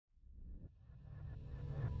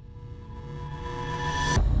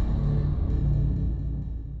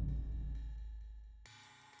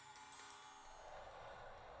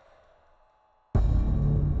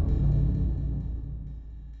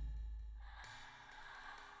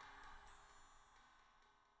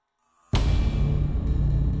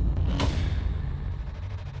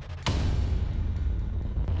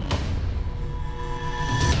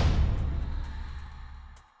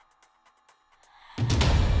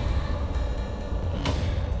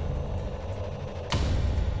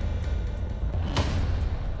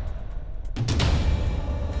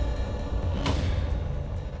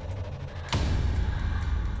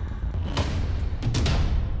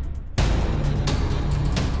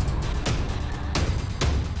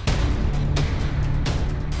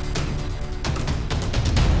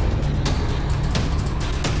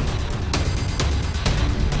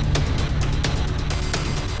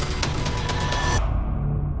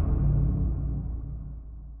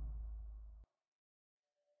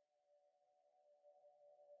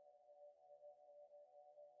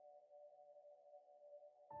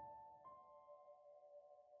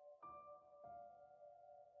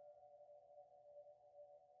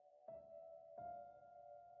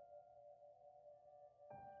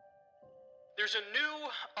There's a new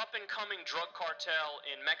up-and-coming drug cartel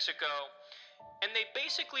in Mexico, and they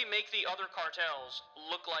basically make the other cartels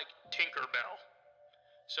look like Tinkerbell.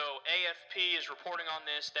 So AFP is reporting on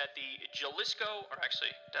this that the Jalisco, or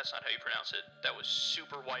actually, that's not how you pronounce it. That was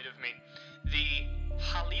super white of me. The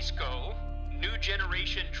Jalisco New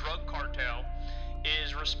Generation Drug Cartel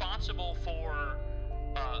is responsible for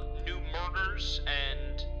new murders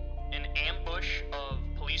and an ambush of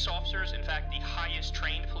police officers. In fact, the highest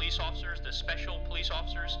trained police officers, the special police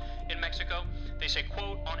officers in Mexico. They say,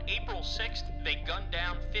 quote, on April 6th, they gunned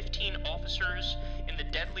down 15 officers in the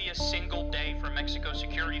deadliest single day for Mexico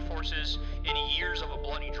security forces in years of a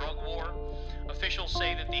bloody drug war. Officials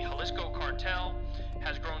say that the Jalisco cartel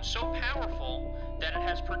has grown so powerful that it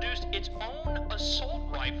has produced its own assault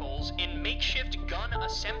rifles in makeshift gun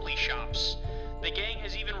assembly shops. The gang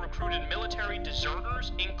has even recruited military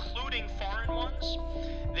deserters, including foreign ones.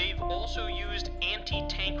 They've also used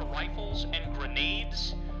anti-tank rifles and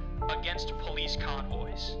grenades against police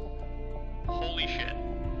convoys. Holy shit.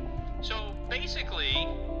 So basically,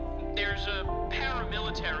 there's a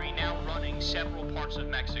paramilitary now running several parts of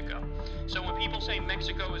Mexico. So when people say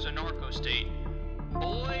Mexico is a narco state,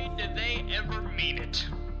 boy, did they ever mean it.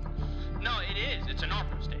 No, it is. It's a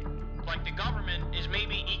narco state. Like, the government is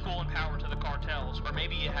maybe equal in power to the cartels, or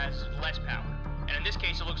maybe it has less power. And in this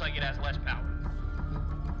case, it looks like it has less power.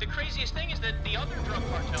 The craziest thing is that the other drug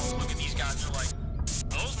cartels look at these guys and are like,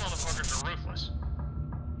 those motherfuckers are ruthless.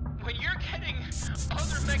 When you're getting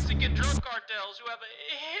other Mexican drug cartels who have a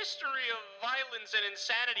history of violence and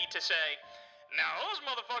insanity to say, now those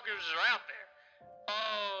motherfuckers are out there.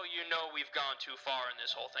 Oh, you know we've gone too far in this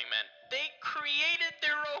whole thing, man. They created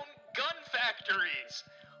their own gun factories.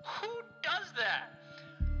 Who does that?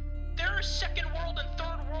 There are second world and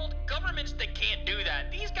third world governments that can't do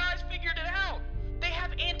that. These guys figured it out. They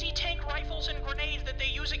have anti-tank rifles and grenades that they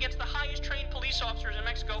use against the highest trained police officers in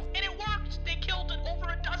Mexico, and it worked. They killed over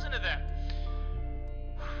a dozen of them.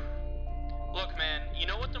 Look, man, you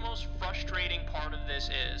know what the most frustrating part of this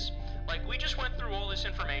is? Like, we just went through all this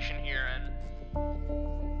information here, and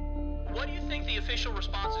what do you think the official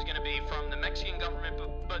response is going to be from the Mexican government,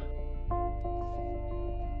 but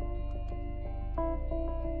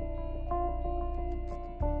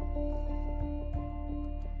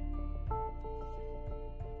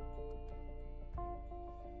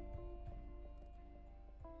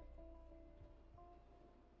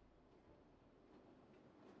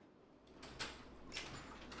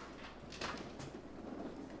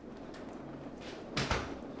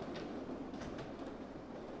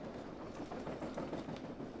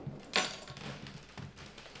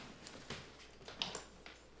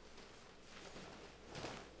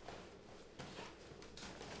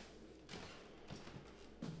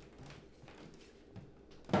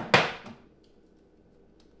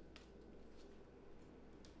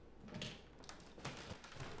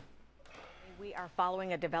We are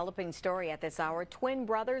following a developing story at this hour. Twin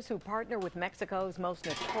brothers who partner with Mexico's most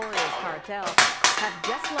notorious cartel have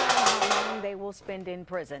just learned how long they will spend in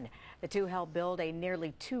prison. The two helped build a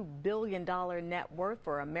nearly $2 billion net worth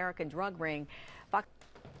for American drug ring.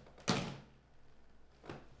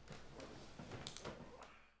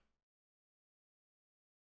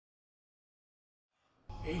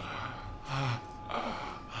 Y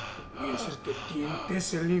es el que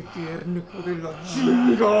tientes el infierno, hijo de la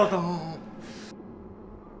chingada.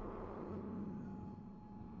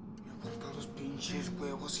 Pinches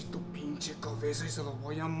huevos y tu pinche cabeza y se lo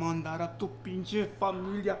voy a mandar a tu pinche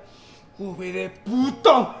familia, ¡jove de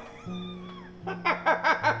puta!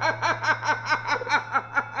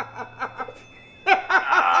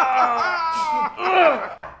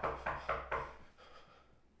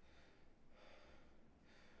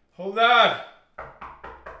 Hold on!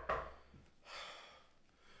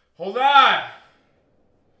 Hold on!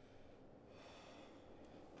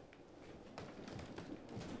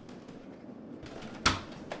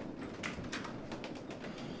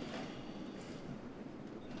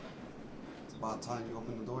 About time you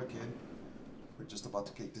open the door, kid. We're just about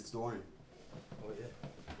to kick this door in. Oh,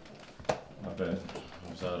 yeah. My bad.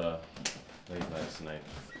 I was out late last night.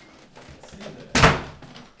 See that.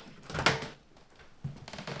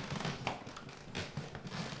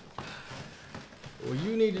 What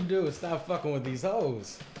you need to do is stop fucking with these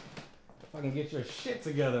hoes. Fucking get your shit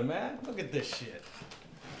together, man. Look at this shit.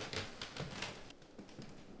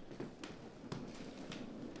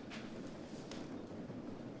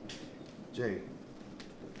 Jay,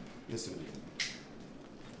 listen to me.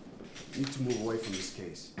 You need to move away from this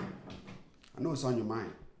case. I know it's on your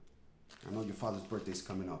mind. I know your father's birthday's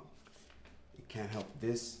coming up. You can't help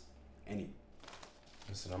this any.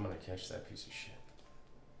 Listen, I'm gonna catch that piece of shit.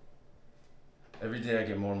 Every day I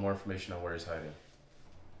get more and more information on where he's hiding.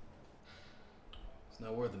 It's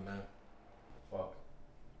not worth it, man. Fuck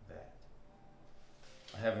that.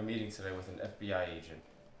 I have a meeting today with an FBI agent.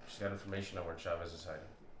 She's got information on where Chavez is hiding.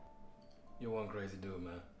 You're one crazy dude,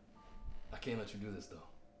 man. I can't let you do this, though.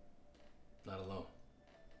 Not alone.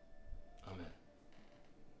 I'm in.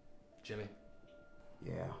 Jimmy?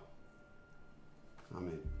 Yeah. I'm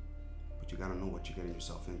in. But you gotta know what you're getting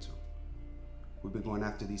yourself into. We've been going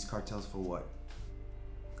after these cartels for what?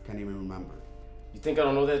 I can't even remember. You think I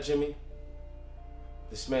don't know that, Jimmy?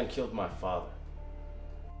 This man killed my father.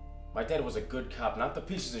 My dad was a good cop, not the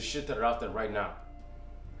pieces of shit that are out there right now.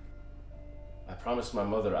 I promised my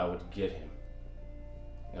mother I would get him.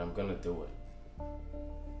 And I'm gonna do it.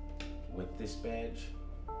 With this badge,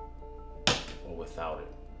 or without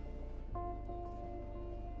it.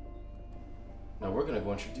 Now we're gonna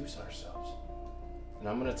go introduce ourselves. And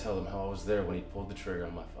I'm gonna tell him how I was there when he pulled the trigger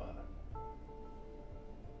on my father.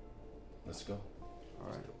 Let's go. All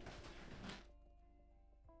right.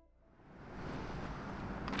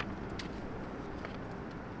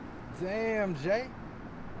 Damn, Jay.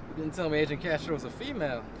 You didn't tell me Agent Castro was a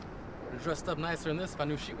female. Would have dressed up nicer than this if I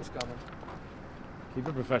knew she was coming. Keep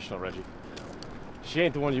it professional, Reggie. She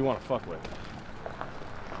ain't the one you want to fuck with.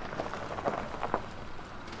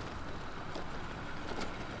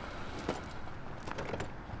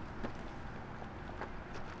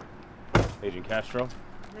 Agent Castro.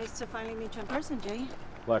 Nice to finally meet you in person, Jay.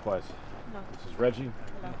 Likewise. Hello. This is Reggie.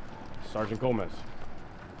 Hello. Sergeant Gomez.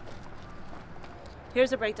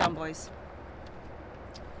 Here's a breakdown, boys.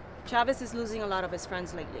 Chavez is losing a lot of his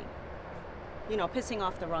friends lately. You know, pissing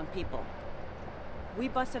off the wrong people. We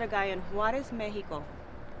busted a guy in Juarez, Mexico,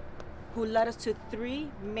 who led us to 3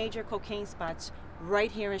 major cocaine spots right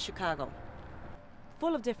here in Chicago,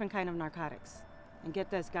 full of different kind of narcotics. And get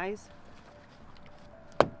this, guys,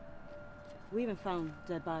 we even found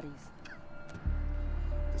dead bodies.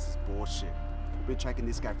 This is bullshit. We've been checking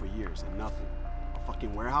this guy for years and nothing. A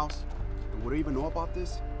fucking warehouse? And what do you even know about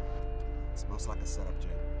this? It smells like a setup, Jay.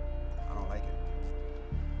 I don't like it.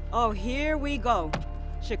 Oh, here we go.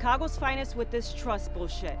 Chicago's finest with this trust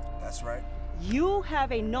bullshit. That's right. You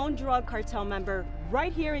have a known drug cartel member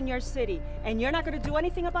right here in your city, and you're not gonna do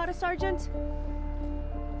anything about it, Sergeant?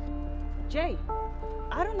 Jay,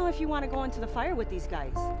 I don't know if you want to go into the fire with these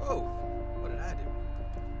guys. Whoa, what did I do?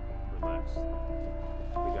 Relax.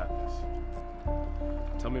 We got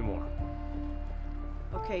this. Tell me more.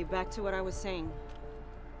 Okay, back to what I was saying.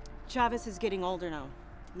 Chavez is getting older now,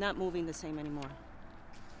 not moving the same anymore.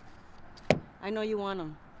 I know you want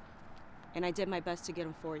him, and I did my best to get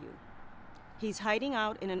him for you. He's hiding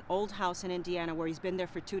out in an old house in Indiana where he's been there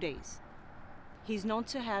for 2 days. He's known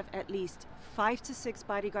to have at least 5 to 6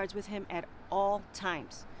 bodyguards with him at all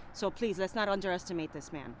times. So please, let's not underestimate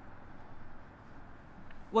this man.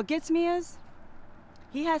 What gets me is,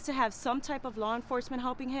 he has to have some type of law enforcement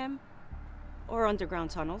helping him, or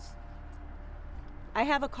underground tunnels. I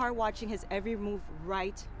have a car watching his every move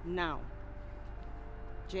right now.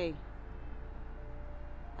 Jay,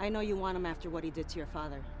 I know you want him after what he did to your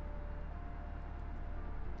father.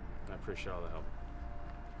 I appreciate all the help.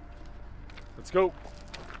 Let's go.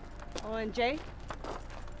 Oh, and Jay,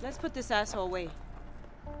 let's put this asshole away.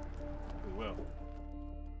 We will.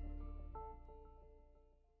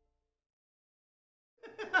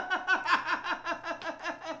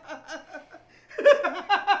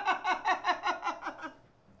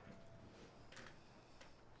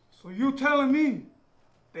 So you telling me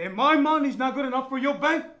that my money's not good enough for your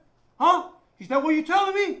bank? Huh? Is that what you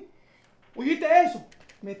telling me? Oíste eso.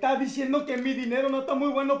 Me está diciendo que mi dinero no está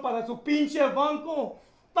muy bueno para su pinche banco.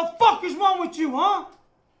 The fuck is wrong with you, huh?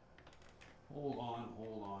 Hold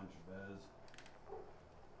on, Chavez.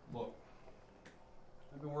 Look,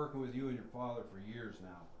 I've been working with you and your father for years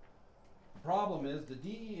now. The problem is the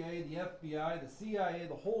DEA, the FBI, the CIA,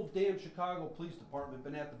 the whole damn Chicago Police Department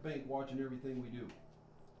been at the bank watching everything we do.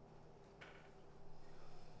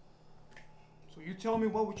 So you tell me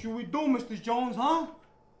what you would do, Mr. Jones, huh?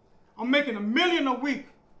 I'm making $1 million a week.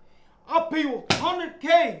 I'll pay you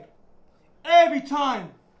 $100K every time.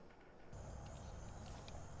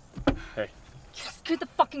 Hey. You scared the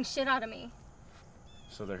fucking shit out of me.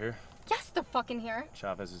 So they're here? Yes, they're fucking here.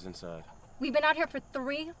 Chavez is inside. We've been out here for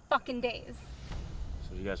 3 fucking days.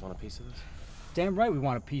 So you guys want a piece of this? Damn right we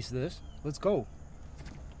want a piece of this. Let's go.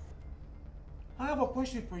 I have a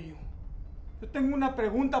question for you. Yo tengo una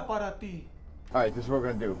pregunta para ti. All right, this is what we're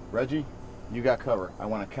gonna do. Reggie, you got cover. I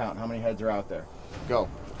want to count how many heads are out there. Go.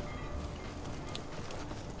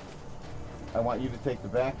 I want you to take the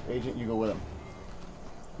back. Agent, you go with him.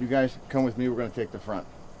 You guys come with me. We're gonna take the front.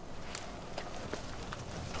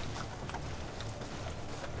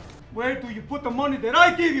 Where do you put the money that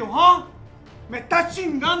I give you, huh? Me estás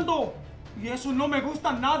chingando. Y eso no me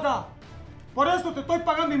gusta nada. Por eso te estoy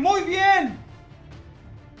pagando y muy bien.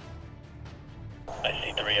 I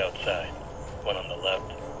see 3 outside. 1 on the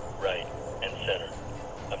left, right, and center.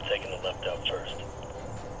 I'm taking the left out first.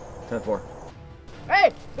 10-4.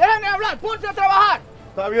 ¡Hey! ¡Déjame hablar! ¡Ponte a trabajar!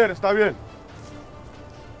 Está bien, está bien.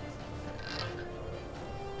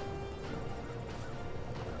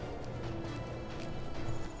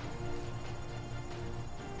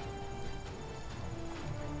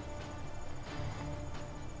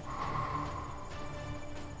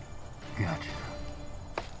 Gotcha.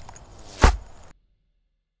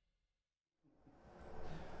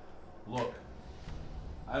 Look,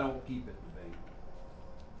 I don't keep it in the bank.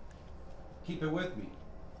 Keep it with me,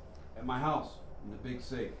 at my house, in the big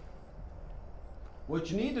safe.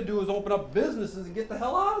 What you need to do is open up businesses and get the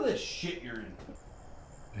hell out of this shit you're in.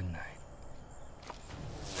 Good night.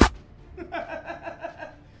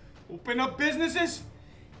 Open up businesses?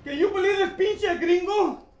 Can you believe this pinche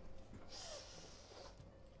gringo?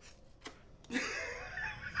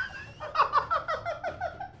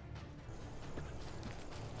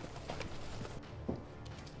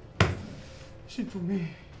 Listen to me.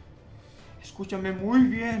 Escúchame muy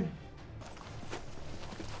bien.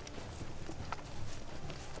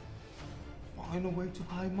 Find a way to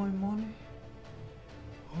hide my money.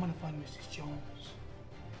 I'm gonna find Mrs. Jones,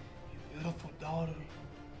 your beautiful daughter.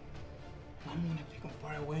 And I'm gonna take them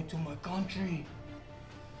far away to my country,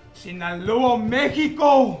 Sinaloa,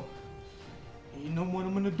 Mexico. And you know what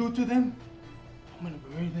I'm gonna do to them? I'm gonna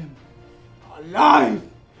bury them alive.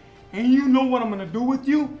 And you know what I'm gonna do with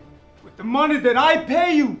you? With the money that I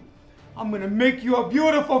pay you, I'm gonna make you a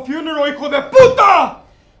beautiful funeral, hijo de puta!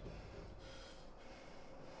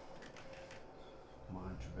 Come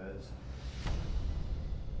on, Chavez.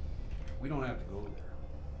 We don't have to go there.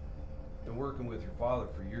 Been working with your father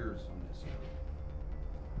for years on this here.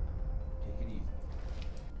 Take it easy.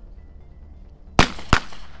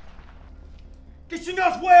 ¿Qué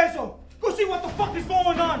chingados fue eso? Go see what the fuck is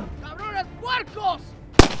going on! ¡Cabrones puercos!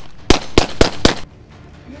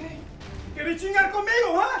 Hey, ¿quieres chingar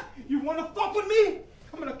conmigo, huh? You wanna fuck with me?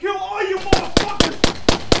 I'm gonna kill all you motherfuckers!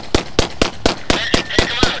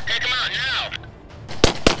 Take him out now!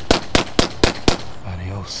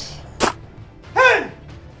 Adios. Hey!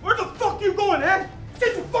 Where the fuck you going, eh?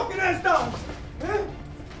 Sit your fucking ass down! Eh?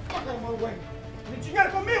 Fuck out of my way! ¿Quieres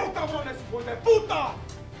chingar conmigo, cabrones, hijos de puta?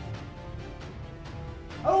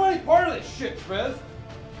 I don't want any part of this shit, Chavez.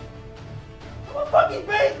 I'm a fucking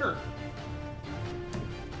banker.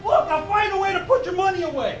 Look, I'll find a way to put your money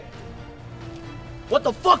away. What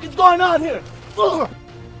the fuck is going on here? Ugh.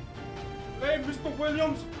 Hey, Mr.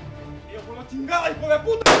 Williams. Hijo la chingada, hijo de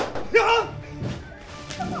puta. ¿Ya?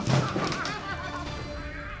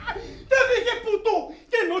 Te dije, puto,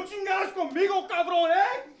 que no chingaras conmigo, cabrón,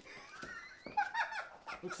 eh?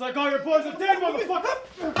 Looks like all your boys are dead, motherfucker.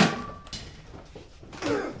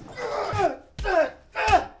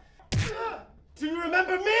 Do you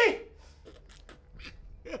remember me?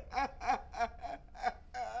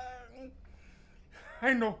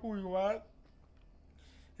 I know who you are.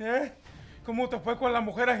 ¿Eh? ¿Cómo te fue con la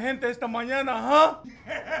mujer agente esta mañana, huh?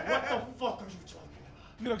 What the fuck are you talking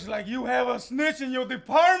about? Looks like you have a snitch in your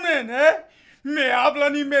department, eh? Me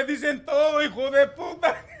hablan y me dicen todo, hijo de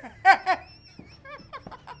puta.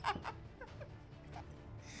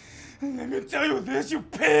 Let me tell you this, you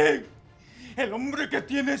pig. El hombre que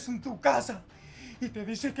tienes en tu casa y te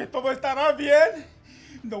dice que todo estará bien.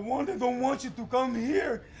 The one that don't want you to come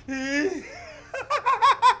here.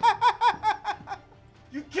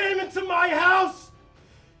 You came into my house.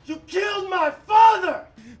 You killed my father.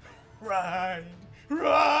 Right,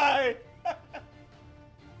 right.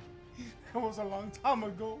 That was a long time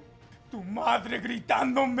ago. Tu madre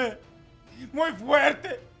gritándome muy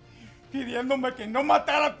fuerte, pidiéndome que no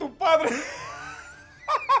matara a tu padre.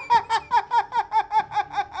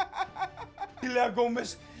 Dile a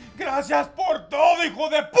Gómez, gracias por todo, hijo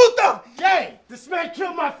de puta. Jay, this man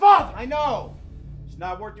killed my father. I know. It's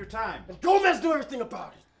not worth your time. And Gomez knew everything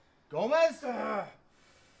about it. Gomez?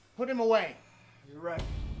 Put him away. You're right.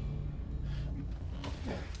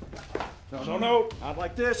 No. Not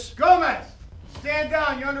like this. Gomez! Stand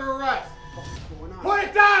down. You're under arrest. What's going on? Put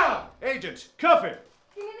it down! Agent, cuff it.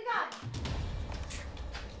 Give me the gun.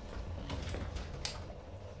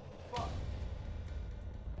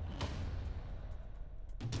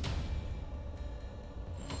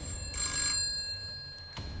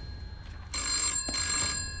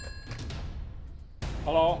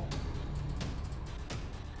 Hello?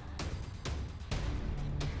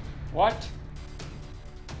 What?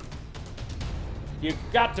 You've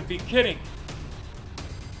got to be kidding.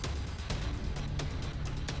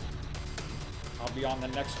 I'll be on the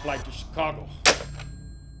next flight to Chicago.